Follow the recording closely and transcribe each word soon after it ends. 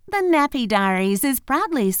The Nappy Diaries is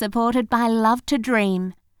proudly supported by Love to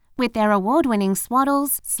Dream. With their award-winning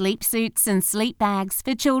swaddles, sleep suits and sleep bags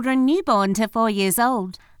for children newborn to 4 years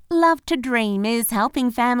old, Love to Dream is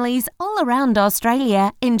helping families all around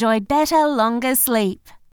Australia enjoy better, longer sleep.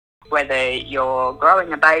 Whether you're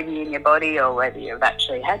growing a baby in your body or whether you've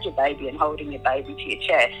actually had your baby and holding your baby to your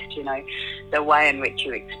chest, the way in which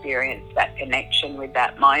you experience that connection with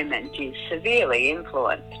that moment is severely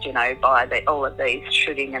influenced, by all of these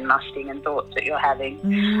shooting and musting and thoughts that you're having.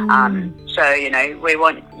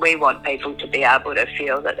 We want people to be able to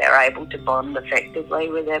feel that they're able to bond effectively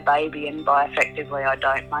with their baby, and by effectively I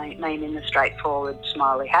don't mean in the straightforward,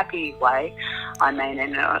 smiley, happy way. I mean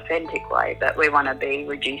in an authentic way, but we want to be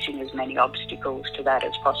reducing as many obstacles to that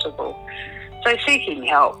as possible. So seeking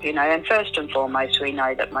help, and first and foremost, we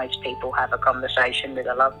know that most people have a conversation with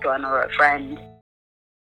a loved one or a friend.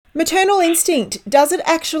 Maternal instinct, does it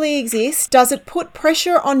actually exist? Does it put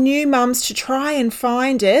pressure on new mums to try and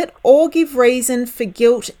find it, or give reason for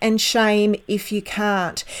guilt and shame if you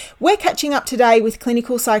can't? We're catching up today with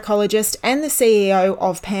clinical psychologist and the CEO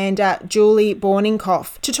of Panda, Julie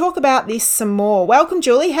Borninghoff, to talk about this some more. Welcome,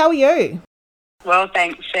 Julie. How are you? Well,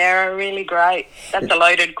 thanks, Sarah. Really great. That's a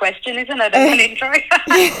loaded question, isn't it, as an intro?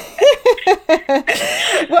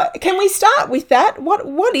 Well, can we start with that?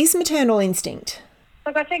 What is maternal instinct?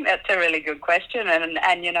 Look, I think that's a really good question, and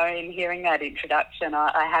in hearing that introduction,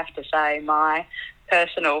 I have to say my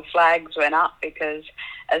personal flags went up, because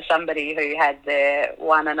as somebody who had their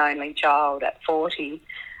one and only child at 40,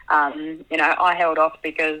 I held off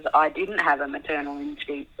because I didn't have a maternal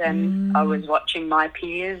instinct, and I was watching my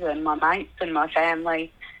peers and my mates and my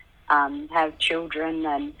family have children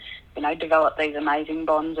and, develop these amazing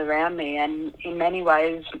bonds around me. And in many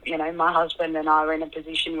ways, my husband and I were in a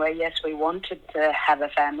position where, yes, we wanted to have a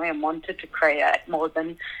family and wanted to create more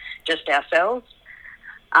than just ourselves.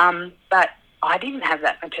 But I didn't have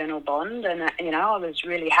that maternal bond, and, I was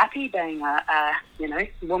really happy being a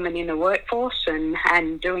woman in the workforce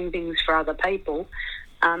and doing things for other people.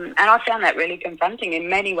 And I found that really confronting in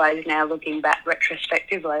many ways now, looking back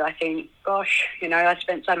retrospectively. I think, gosh, I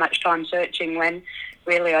spent so much time searching when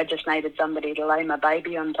really I just needed somebody to lay my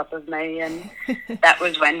baby on top of me, and that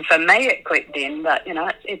was when, for me, it clicked in. But,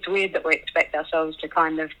 it's weird that we expect ourselves to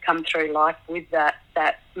kind of come through life with that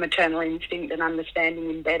maternal instinct and understanding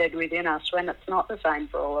embedded within us, when it's not the same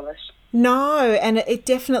for all of us. No, and it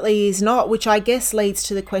definitely is not, which I guess leads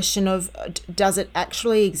to the question of, does it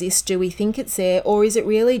actually exist? Do we think it's there? Or is it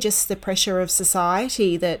really just the pressure of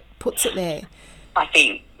society that puts it there? I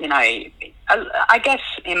think, I guess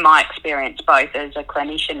in my experience, both as a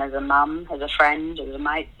clinician, as a mum, as a friend, as a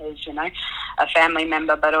mate, as, a family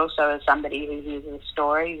member, but also as somebody who hears the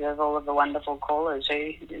stories of all of the wonderful callers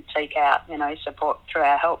who seek out, support through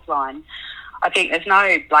our helpline. I think there's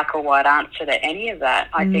no black or white answer to any of that.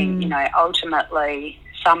 I think, ultimately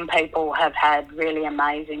some people have had really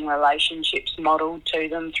amazing relationships modelled to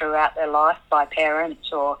them throughout their life by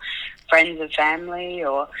parents or friends of family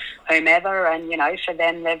or whomever, and for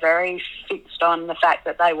them they're very fixed on the fact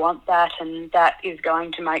that they want that, and that is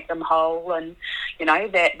going to make them whole, and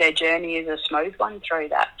their journey is a smooth one through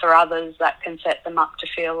that. For others, that can set them up to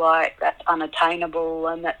feel like that's unattainable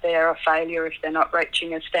and that they're a failure if they're not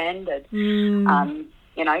reaching a standard.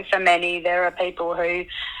 For many, there are people who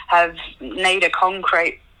need a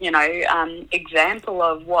concrete example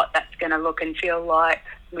of what that's going to look and feel like,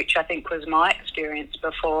 which I think was my experience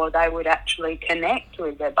before they would actually connect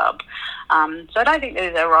with their bub. So I don't think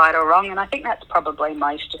there's a right or wrong, and I think that's probably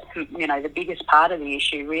the biggest part of the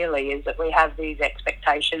issue really, is that we have these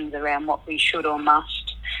expectations around what we should or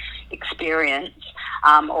must experience,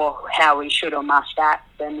 or how we should or must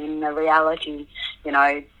act, and in the reality,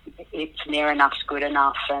 it's near enough's good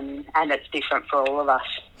enough, and it's different for all of us.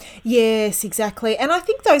 Yes, exactly. And I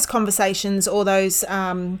think those conversations or those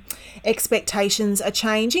expectations are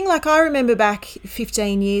changing. Like, I remember back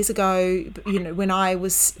 15 years ago, when I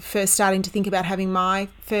was first starting to think about having my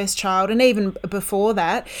first child, and even before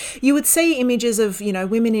that, you would see images of,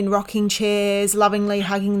 women in rocking chairs, lovingly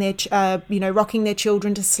hugging their, rocking their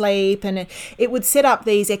children to sleep, and it would set up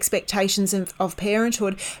these expectations of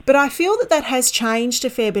parenthood. But I feel that has changed a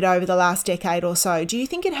fair bit over the last decade or so. Do you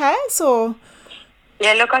think it has, or...?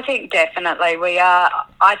 Yeah, look, I think definitely we are.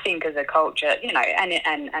 I think as a culture, and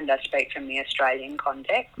I speak from the Australian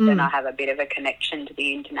context, and I have a bit of a connection to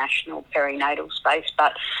the international perinatal space,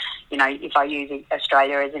 but, if I use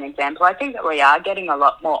Australia as an example, I think that we are getting a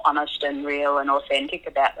lot more honest and real and authentic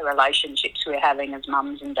about the relationships we're having as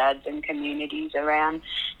mums and dads and communities around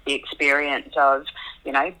the experience of,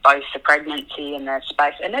 both the pregnancy and the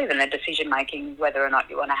space and even the decision-making whether or not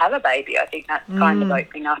you want to have a baby. I think that's kind of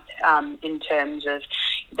opening up in terms of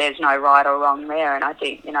there's no right or wrong there. And I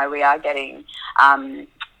think, we are getting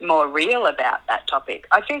more real about that topic.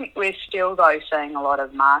 I think we're still, though, seeing a lot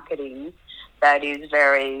of marketing that is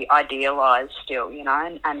very idealised still,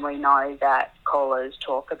 and we know that callers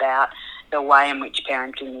talk about the way in which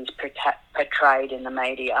parenting is portrayed in the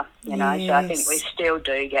media, So I think we still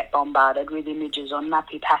do get bombarded with images on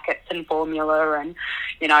nappy packets and formula and,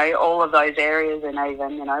 all of those areas, and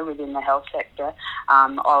even, within the health sector,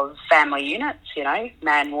 of family units,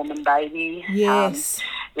 man, woman, baby. Yes.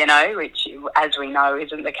 Which, as we know,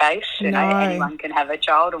 isn't the case. Anyone can have a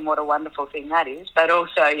child, and what a wonderful thing that is. But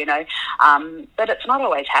also, but it's not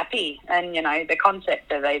always happy. And, the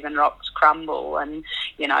concept of even rocks crumble and,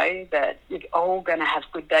 that you're all going to have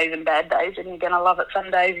good days and bad days, and you're going to love it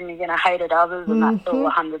some days and you're going to hate it others, and that's all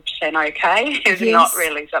 100% okay, is not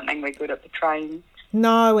really something we're good at portraying.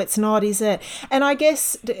 No, it's not, is it? And I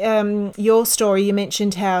guess your story, you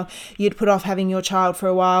mentioned how you'd put off having your child for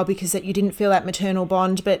a while because that you didn't feel that maternal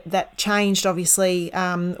bond, but that changed, obviously,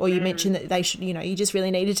 or you mentioned that they should, you just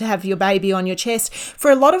really needed to have your baby on your chest.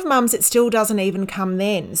 For a lot of mums, it still doesn't even come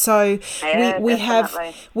then. So we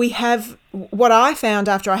have what I found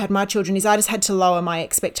after I had my children is I just had to lower my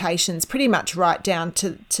expectations pretty much right down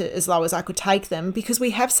to as low as I could take them, because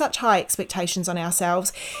we have such high expectations on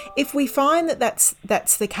ourselves. If we find that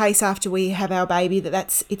that's the case after we have our baby,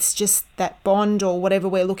 it's just that bond or whatever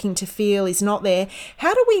we're looking to feel is not there,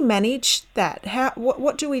 how do we manage that?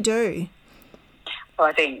 What do we do? Well,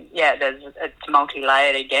 I think, it's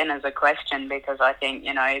multi-layered again as a question, because I think,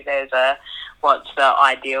 there's what's the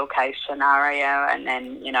ideal case scenario, and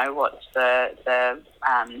then, what's the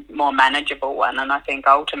more manageable one. And I think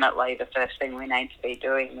ultimately the first thing we need to be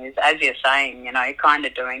doing is, as you're saying, kind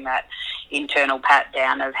of doing that internal pat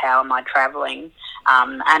down of how am I travelling,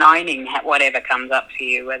 and owning whatever comes up for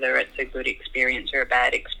you, whether it's a good experience or a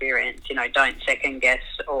bad experience. Don't second guess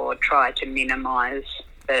or try to minimise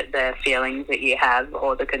the feelings that you have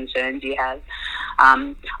or the concerns you have.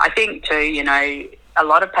 I think too, a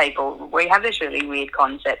lot of people, we have this really weird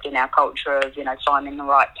concept in our culture of, finding the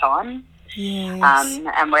right time. Yes.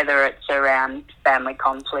 And whether it's around family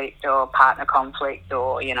conflict or partner conflict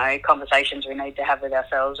or, conversations we need to have with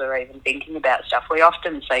ourselves or even thinking about stuff, we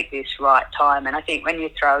often seek this right time. And I think when you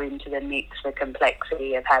throw into the mix the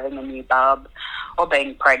complexity of having a new bub or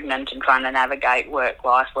being pregnant and trying to navigate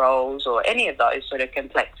work-life roles or any of those sort of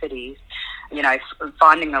complexities,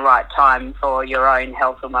 finding the right time for your own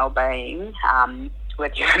health and well-being,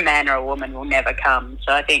 whether you're a man or a woman, will never come.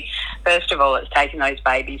 So I think, first of all, it's taking those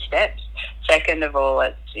baby steps. Second of all,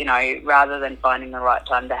 it's, rather than finding the right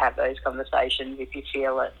time to have those conversations, if you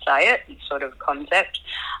feel it, say it, sort of concept.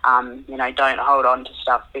 Don't hold on to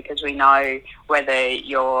stuff, because we know whether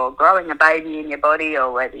you're growing a baby in your body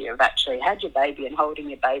or whether you've actually had your baby and holding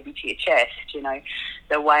your baby to your chest,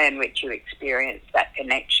 the way in which you experience that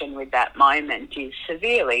connection with that moment is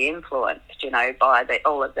severely influenced, by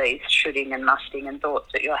all of these shoulding and musting and thoughts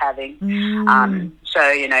that you're having.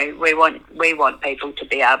 So, we want people to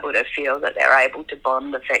be able to feel that they're able to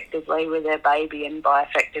bond effectively with their baby, and by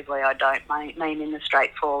effectively I don't mean in a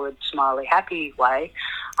straightforward, smiley, happy way.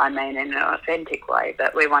 I mean in an authentic way,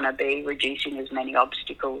 but we want to be reducing as many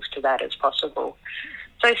obstacles to that as possible.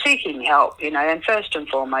 So seeking help, and first and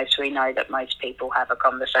foremost, we know that most people have a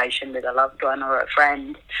conversation with a loved one or a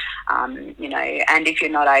friend, and if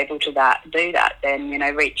you're not able to do that, then,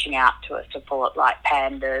 reaching out to a support like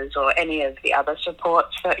Pandas or any of the other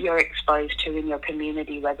supports that you're exposed to in your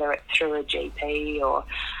community, whether it's through a GP or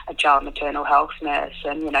a child maternal health nurse,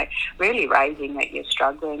 and, really raising that you're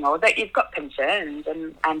struggling or that you've got concerns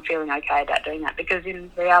and feeling okay about doing that, because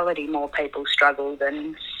in reality more people struggle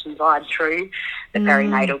than slide through the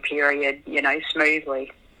perinatal period,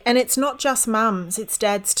 smoothly. And it's not just mums, it's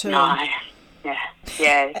dads too. No.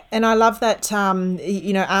 Yeah. And I love that,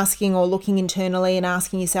 asking or looking internally and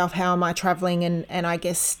asking yourself, how am I travelling? And I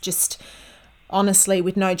guess just honestly,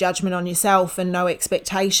 with no judgment on yourself and no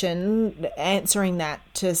expectation, answering that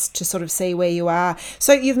to sort of see where you are.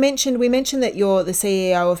 So we mentioned that you're the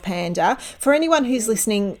CEO of Panda. For anyone who's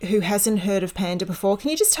listening who hasn't heard of Panda before,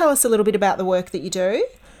 can you just tell us a little bit about the work that you do?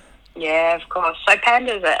 Yeah, of course. So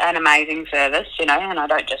Panda's an amazing service, and I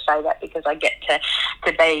don't just say that because I get to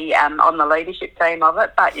be on the leadership team of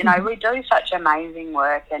it, but, we do such amazing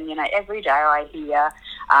work, and, every day I hear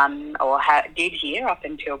did hear up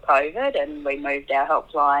until COVID, and we moved our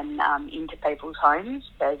helpline into people's homes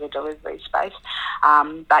as a delivery space.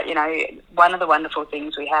 But, one of the wonderful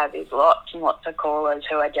things we have is lots and lots of callers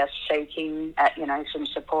who are just seeking, some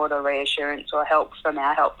support or reassurance or help from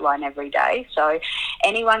our helpline every day. So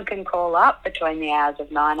anyone can call up between the hours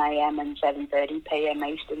of 9 a.m. and 7:30 p.m.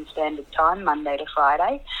 Eastern Standard Time, Monday to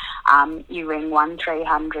Friday. You ring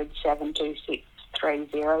 1300 726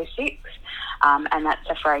 306, and that's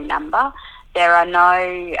a free number. There are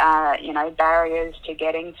no, barriers to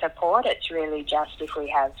getting support. It's really just if we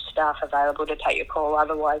have staff available to take your call.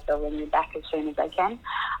 Otherwise, they'll ring you back as soon as they can.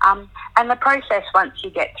 And the process, once you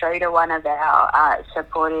get through to one of our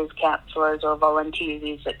supportive counsellors or volunteers,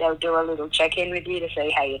 is that they'll do a little check-in with you to see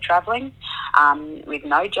how you're travelling, with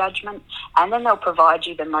no judgment, and then they'll provide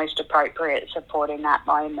you the most appropriate support in that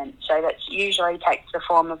moment. So that usually takes the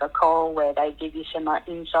form of a call where they give you some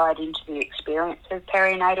insight into the experience of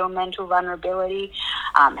perinatal mental vulnerability,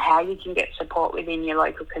 how you can get support within your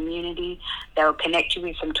local community. They'll connect you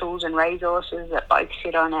with some tools and resources that both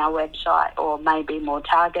sit on our website or may be more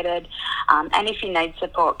targeted. And if you need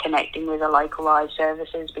support connecting with a localised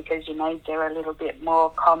services because your needs are a little bit more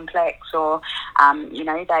complex, or,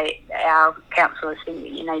 our counsellors think that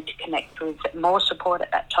you need to connect with more support at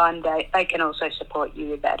that time, they can also support you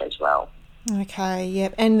with that as well. Okay,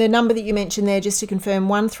 yep. And the number that you mentioned there, just to confirm,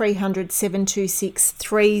 1300 726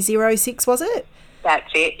 306, was it?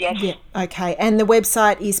 That's it, yes. Yeah. Okay. And the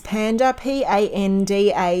website is panda.org.au.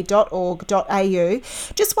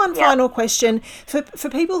 Just one final question. For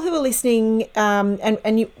people who are listening,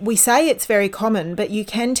 we say it's very common, but you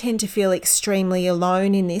can tend to feel extremely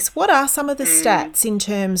alone in this. What are some of the stats in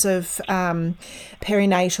terms of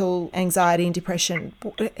perinatal anxiety and depression?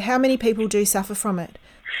 How many people do suffer from it?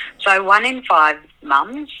 So 1 in 5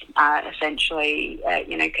 mums essentially,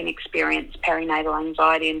 can experience perinatal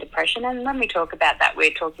anxiety and depression. And when we talk about that,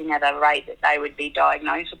 we're talking at a rate that they would be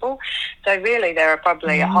diagnosable. So really there are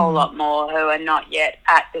probably a whole lot more who are not yet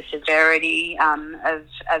at the severity of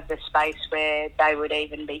the space where they would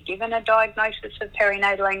even be given a diagnosis of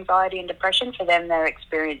perinatal anxiety and depression. For them, their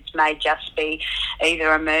experience may just be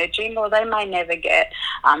either emerging, or they may never get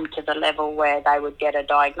to the level where they would get a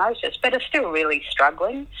diagnosis, but are still really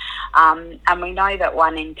struggling. And we know that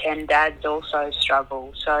 1 in 10 dads also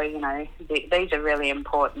struggle. So, these are really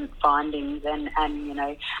important findings, and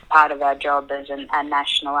part of our job as a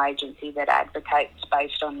national agency that advocates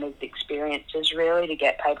based on lived experiences, really to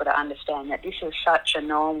get people to understand that this is such a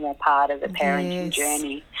normal part of the parenting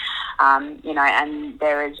journey. And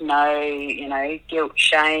there is no, guilt,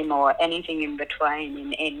 shame or anything in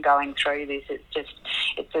between in going through this.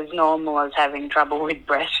 It's as normal as having trouble with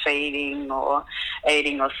breastfeeding or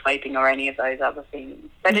eating or sleeping or any of those other things.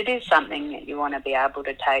 But it is something that you want to be able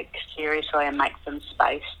to take seriously and make some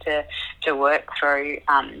space to work through,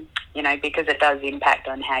 because it does impact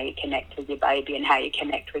on how you connect with your baby and how you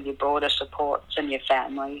connect with your broader supports and your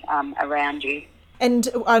family around you. And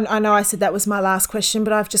I know I said that was my last question,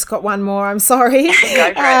 but I've just got one more. I'm sorry. Go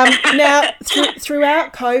for it. Now,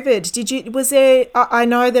 throughout COVID, I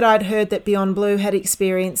know that I'd heard that Beyond Blue had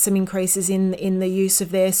experienced some increases in the use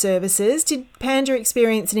of their services. Did Panda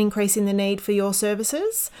experience an increase in the need for your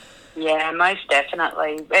services? Yeah, most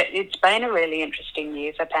definitely. It's been a really interesting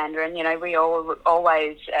year for Panda, and, we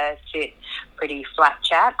always sit pretty flat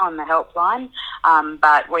chat on the helpline,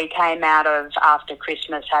 but we came out of, after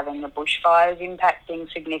Christmas, having the bushfires impacting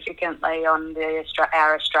significantly on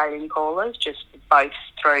our Australian callers, just both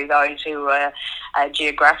through those who were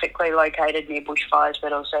geographically located near bushfires,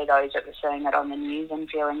 but also those that were seeing it on the news and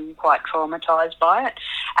feeling quite traumatised by it.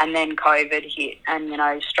 And then COVID hit, and,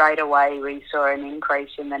 straight away we saw an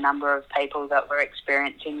increase in the number of people that were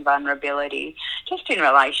experiencing vulnerability, just in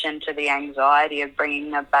relation to the anxiety of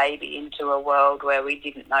bringing a baby into a world where we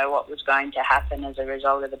didn't know what was going to happen as a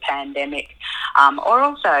result of the pandemic, or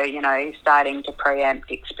also, starting to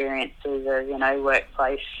preempt experiences of,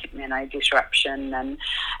 workplace, disruption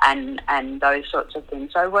and those sorts of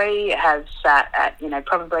things. So we have sat at,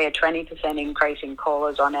 probably a 20% increase in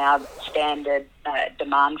callers on our standard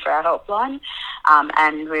demand for our helpline,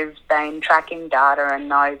 and we've been tracking data and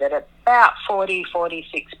know that about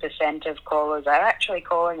 46% of callers are actually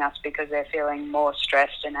calling us because they're feeling more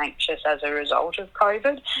stressed and anxious as a result of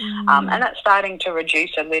COVID. And that's starting to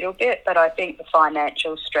reduce a little bit, but I think the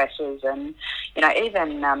financial stresses and,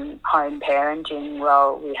 even home parenting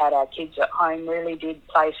while we had our kids at home really did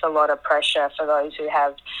place a lot of pressure for those who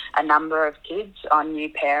have a number of kids on new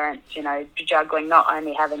parents, juggling not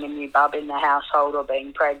only having a new bub in the household or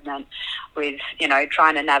being pregnant with,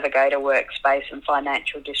 trying to navigate a workspace and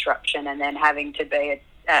financial disruption, and then having to be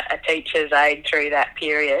a teacher's aide through that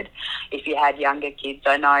period. If you had younger kids,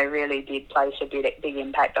 I know really did place a big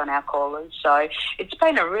impact on our callers. So it's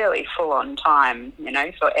been a really full-on time,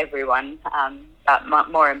 for everyone. But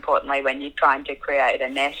more importantly, when you're trying to create a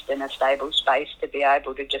nest and a stable space to be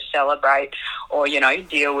able to just celebrate or,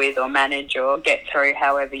 deal with or manage or get through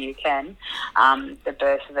however you can, the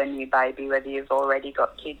birth of a new baby, whether you've already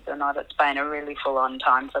got kids or not, it's been a really full-on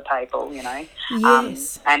time for people,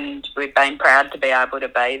 Yes. And we've been proud to be able to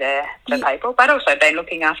be there for people, but also been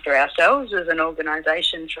looking after ourselves as an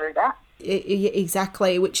organisation through that.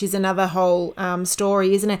 Exactly, which is another whole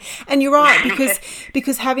story, isn't it? And you're right,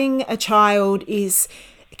 because having a child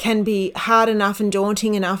can be hard enough and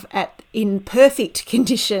daunting enough in perfect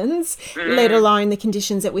conditions, let alone the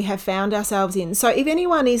conditions that we have found ourselves in. So if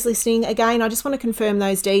anyone is listening, again, I just want to confirm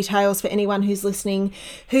those details for anyone who's listening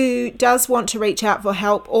who does want to reach out for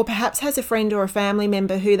help, or perhaps has a friend or a family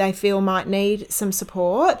member who they feel might need some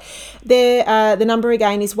support. The number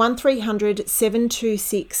again is 1300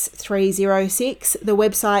 726 306. The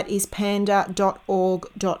website is panda.org.au.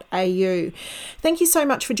 Thank you so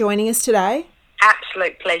much for joining us today.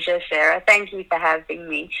 Absolute pleasure, Sarah. Thank you for having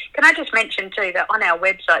me. Can I just mention too that on our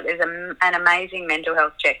website there's an amazing mental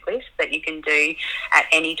health checklist that you can do at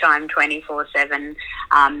any time 24/7,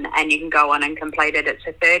 and you can go on and complete it. It's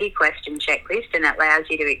a 30-question checklist, and it allows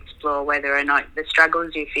you to explore whether or not the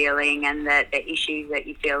struggles you're feeling and the issues that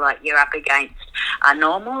you feel like you're up against are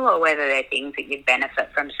normal, or whether they're things that you'd benefit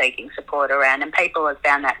from seeking support around. And people have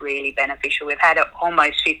found that really beneficial. We've had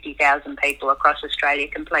almost 50,000 people across Australia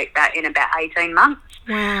complete that in about 18 months.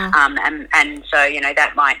 Wow. And so,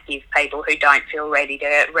 that might give people who don't feel ready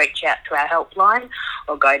to reach out to our helpline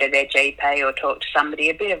or go to their GP or talk to somebody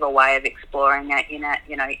a bit of a way of exploring it in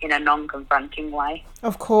a non-confronting way.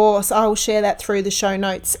 Of course, I will share that through the show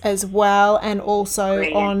notes as well, and also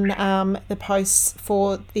Brilliant. on the posts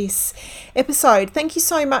for this episode. Thank you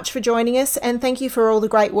so much for joining us, and thank you for all the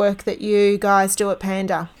great work that you guys do at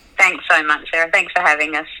Panda. Thanks so much, Sarah. Thanks for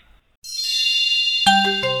having us.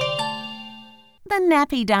 The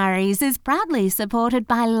Nappy Diaries is proudly supported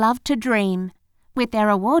by Love to Dream. With their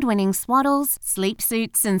award-winning swaddles, sleep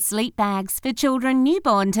suits and sleep bags for children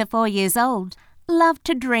newborn to 4 years old, Love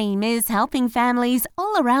to Dream is helping families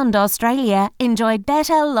all around Australia enjoy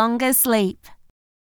better, longer sleep.